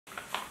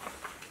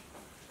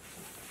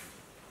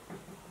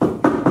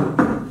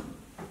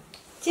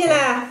进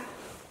来。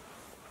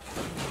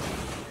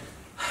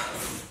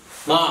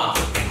妈。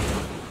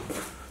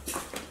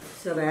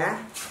小白。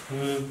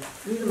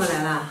你怎么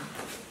来了？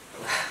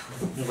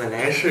我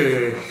来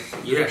是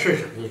有点事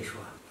想跟你说。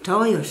找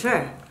我有事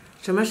儿？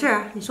什么事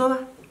儿？你说吧。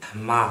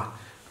妈，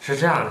是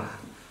这样的，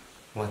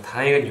我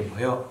谈了一个女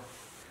朋友。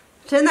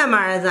真的吗，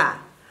儿子？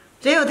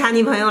真有谈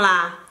女朋友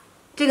啦？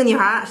这个女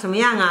孩什么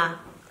样啊？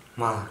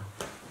妈，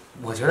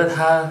我觉得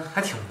她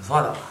还挺不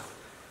错的吧。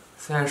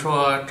虽然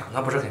说长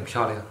得不是很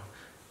漂亮，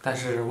但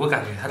是我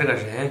感觉她这个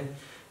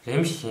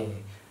人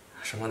品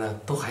什么的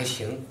都还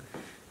行。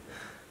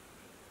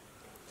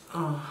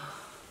哦，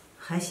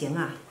还行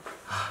啊。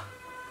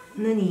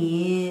那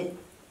你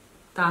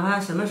打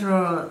算什么时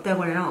候带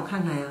过来让我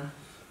看看呀？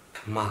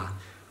妈，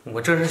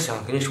我正是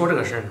想跟你说这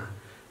个事儿呢。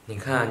你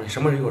看你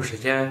什么时候有时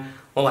间，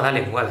我把她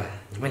领过来，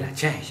你们俩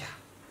见一下。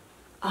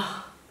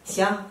啊，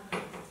行。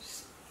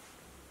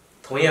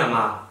同意啊，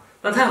妈。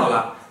那太好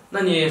了。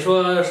那你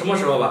说什么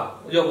时候吧？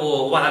要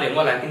不我把她领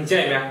过来跟你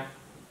见一面。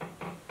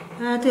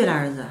对了，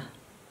儿子，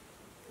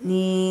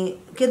你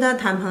跟他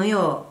谈朋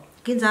友，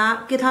跟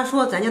他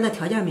说咱家的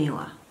条件没有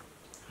啊？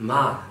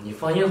妈，你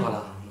放心好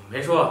了，我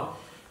没说。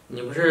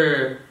你不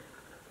是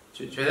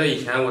觉得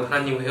以前我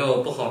谈女朋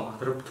友不好吗？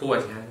都是图我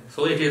钱，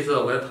所以这次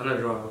我跟他谈的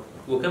时候，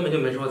我根本就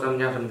没说咱们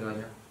家什么条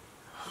件。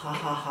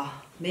好，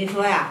没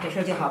说呀，这事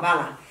儿就好办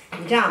了。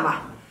你这样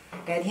吧，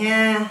改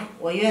天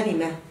我约你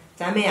们，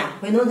咱们呀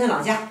回农村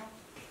老家。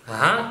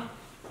啊，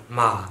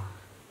妈，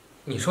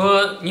你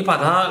说你把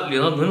他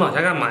领到农村老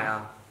家干嘛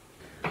呀？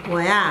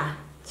我呀，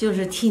就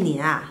是替你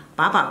啊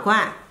把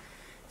关，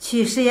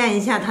去试验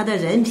一下他的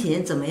人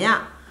品怎么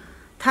样，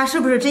他是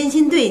不是真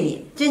心对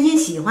你，真心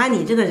喜欢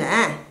你这个人。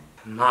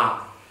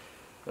妈，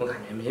我感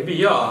觉没必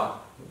要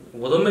啊，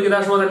我都没跟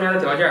他说咱们家的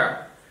条件，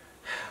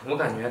我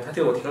感觉他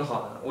对我挺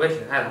好的，我也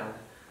挺爱他的，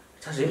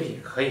他人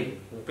品可以，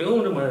你不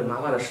用这么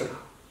麻烦的试他。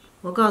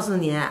我告诉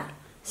你，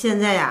现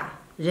在呀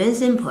人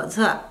心叵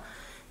测，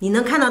你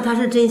能看到他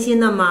是真心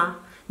的吗？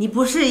你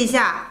不试一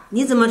下，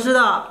你怎么知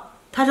道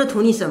他是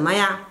图你什么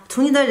呀？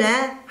图你的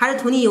人，还是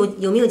图你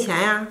有没有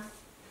钱呀？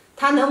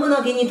他能不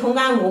能给你同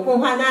甘苦共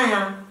患难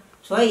呀？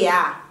所以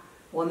啊，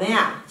我们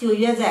呀就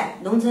约在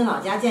农村老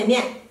家见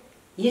面。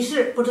一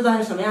试不知道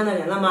是什么样的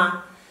人了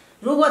吗？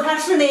如果她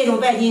是那种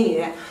拜金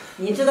女，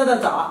你知道的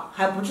早，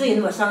还不至于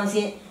那么伤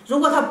心。如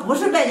果她不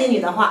是拜金女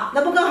的话，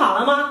那不更好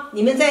了吗？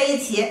你们在一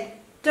起，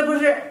这不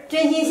是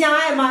真心相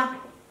爱吗？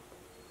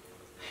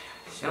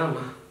行了，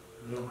妈，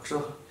那我知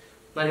道了，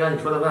那就按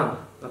你说的办吧。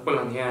那过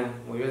2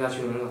天我约她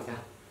去农村老家。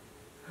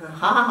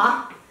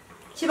好，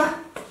去吧。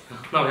行，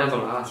那我先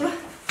走了啊。去吧。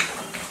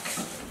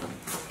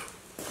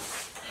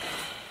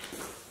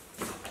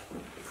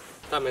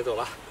大美走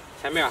了，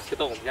前面就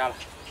到我们家了。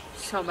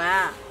小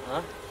白，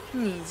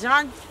你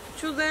家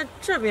就在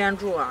这边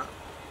住啊？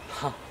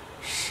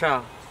是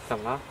啊，怎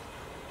么了？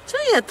这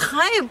也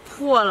太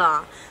破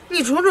了！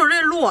你瞅瞅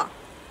这路，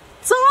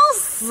脏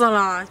死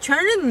了，全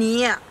是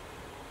泥。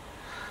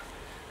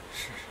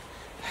是，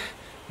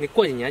你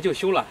过几年就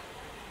修了。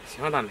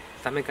行了，大美，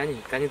咱们赶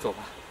紧走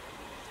吧。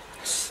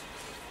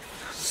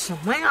什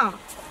么呀？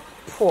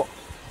破！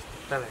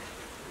大美，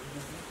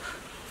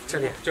这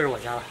里就是我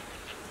家了。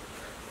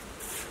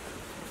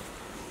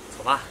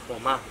走吧，我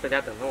妈在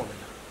家等着我们呢。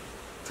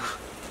走。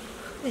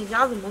你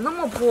家怎么那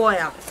么破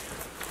呀？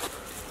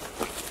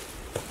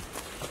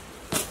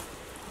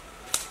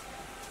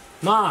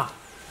妈，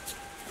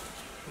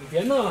你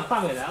别弄了，大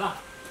美来了。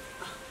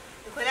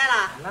你回来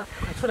了？来，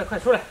快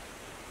出来！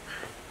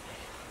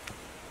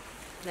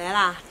来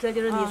了，这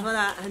就是你说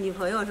的女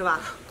朋友是吧？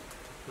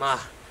妈，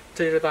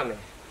这就是大美，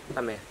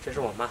大美，这是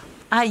我妈。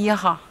阿姨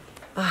好。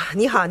啊，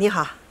你好。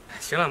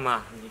行了，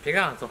妈，你别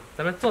干了，走，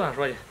咱们坐上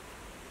说去。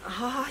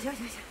好，行。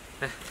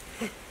哎，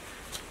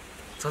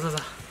走，走，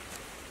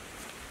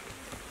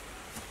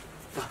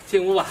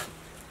进屋吧。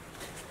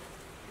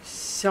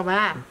小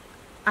白，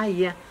阿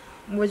姨，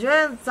我觉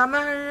得咱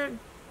们还是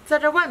在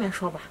这外面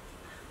说吧，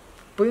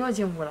不用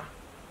进屋了。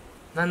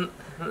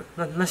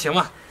那行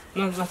吧，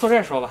那坐这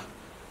儿说吧。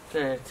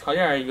这条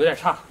件有点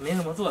差，没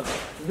什么坐的，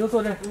你就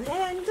坐这儿。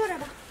哎，你坐这儿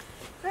吧，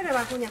坐这儿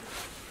吧，姑娘。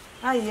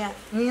阿姨，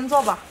您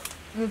坐吧，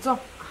你坐。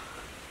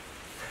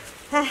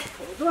哎，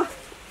我坐。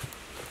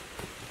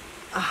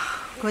啊，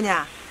姑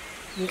娘，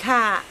你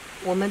看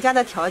我们家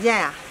的条件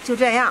呀，就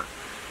这样。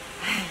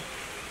哎，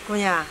姑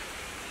娘，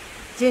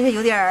真是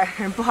有点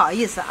不好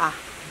意思啊。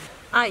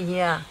阿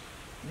姨，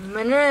你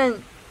们这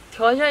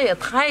条件也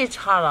太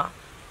差了。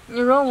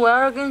你说我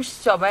要是跟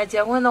小白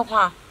结婚的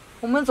话，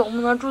我们总不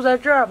能住在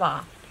这儿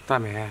吧？大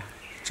美，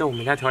这我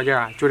们家条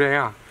件就这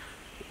样。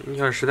你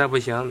要是实在不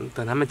行，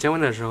等咱们结婚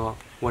的时候，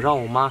我让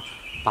我妈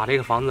把这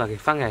个房子给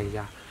翻盖一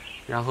下，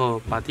然后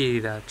把地里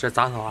的这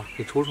杂草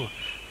给除，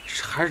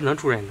还是能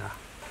住人的。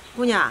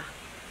姑娘，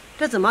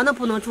这怎么能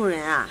不能住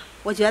人啊？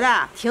我觉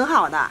得挺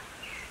好的，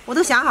我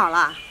都想好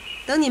了，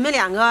等你们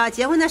2个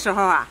结婚的时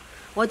候啊，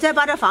我再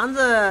把这房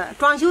子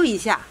装修一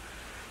下，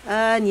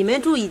你们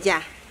住一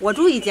间，我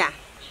住一间，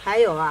还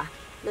有啊，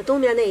那东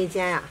边那一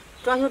间呀，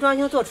装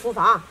修做厨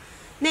房，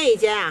那一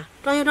间啊，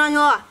装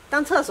修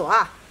当厕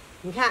所，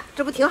你看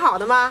这不挺好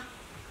的吗？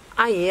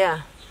阿姨，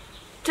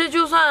这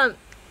就算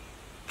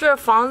这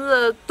房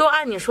子都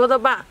按你说的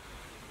办，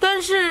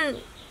但是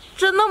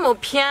这那么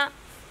偏，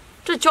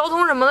这交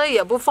通什么的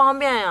也不方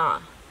便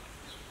呀。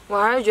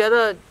我还是觉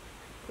得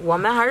我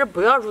们还是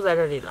不要住在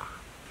这里了。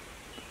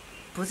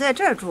不在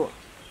这儿住，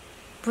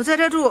不在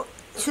这儿住，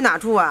去哪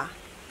住啊？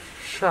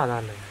是啊，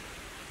大美。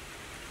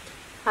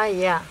阿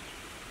姨，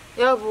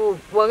要不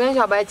我跟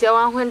小白结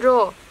完婚之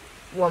后，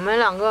我们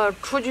两个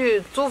出去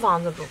租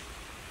房子住。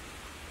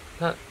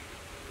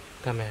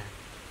大美，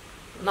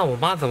那我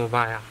妈怎么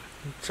办呀？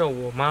这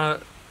我妈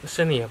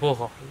身体也不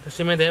好，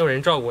身边得有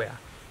人照顾呀。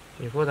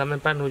你说咱们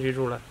搬出去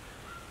住了，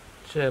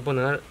这也不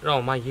能让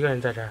我妈一个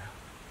人在这儿啊。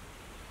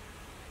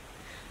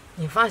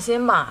你放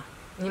心吧，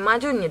你妈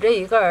就你这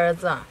一个儿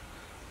子。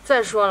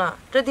再说了，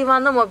这地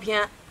方那么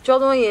偏，交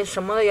通也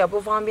什么的也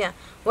不方便，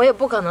我也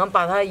不可能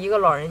把他一个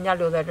老人家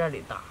留在这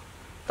里的。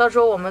到时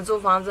候我们租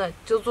房子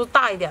就租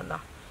大一点的，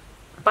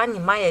把你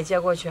妈也接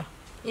过去，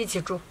一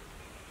起住。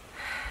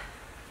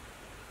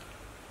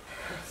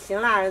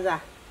行了，儿子，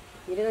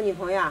你这个女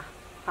朋友啊，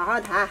好好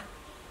谈。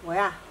我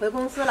呀，回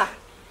公司了。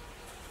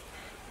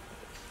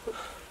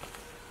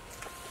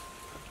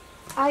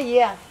阿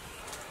姨，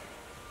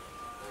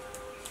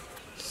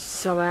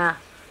小白，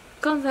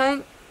刚才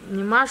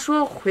你妈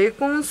说回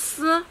公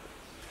司。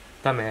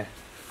大美，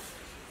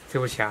对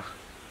不起啊，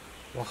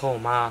我和我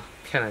妈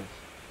骗了你。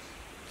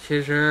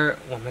其实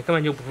我们根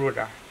本就不住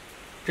这儿，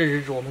这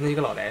只是我们的一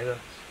个老宅子。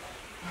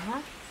啊？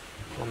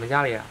我们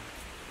家里啊，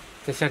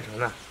在县城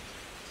呢。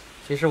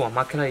其实我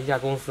妈开了一家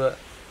公司，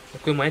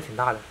规模也挺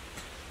大的。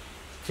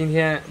今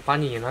天把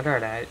你引到这儿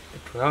来，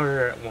主要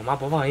是我妈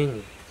不放心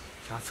你，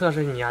想测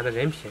试你家的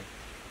人品，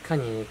看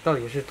你到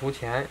底是图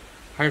钱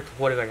还是图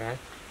我这个人。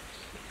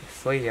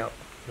所以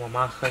我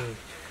妈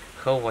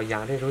和我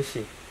演这出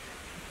戏。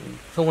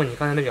通过你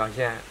刚才的表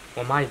现，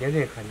我妈已经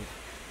认可你。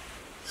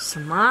什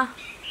么？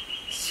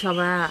小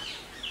白，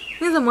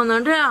你怎么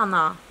能这样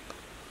呢？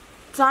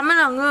咱们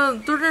两个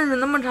都认识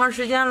那么长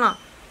时间了，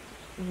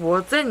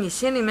我在你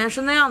心里面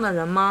是那样的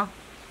人吗？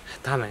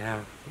大美，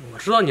我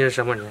知道你是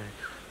什么人，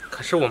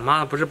可是我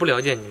妈不是不了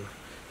解你吗？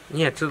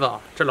你也知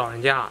道，这老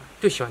人家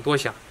就喜欢多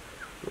想，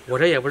我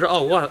这也不是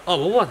拗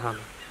不过他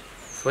们，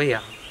所以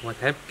啊，我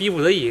才逼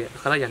不得已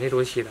和他演这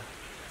出戏的。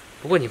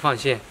不过你放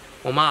心，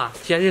我妈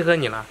既然认可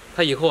你了，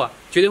她以后啊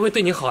绝对会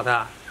对你好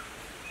的。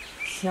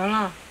行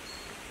了，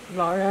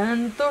老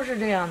人都是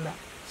这样的，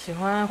喜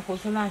欢胡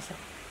思乱想。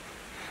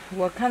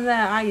我看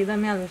在阿姨的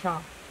面子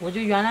上，我就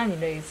原谅你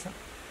这一次。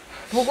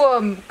不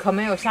过可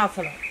没有下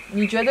次了，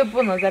你绝对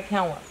不能再骗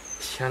我了。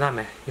行，大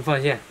美，你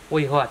放心，我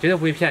以后啊绝对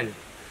不会骗你。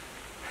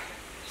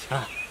行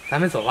了，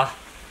咱们走吧。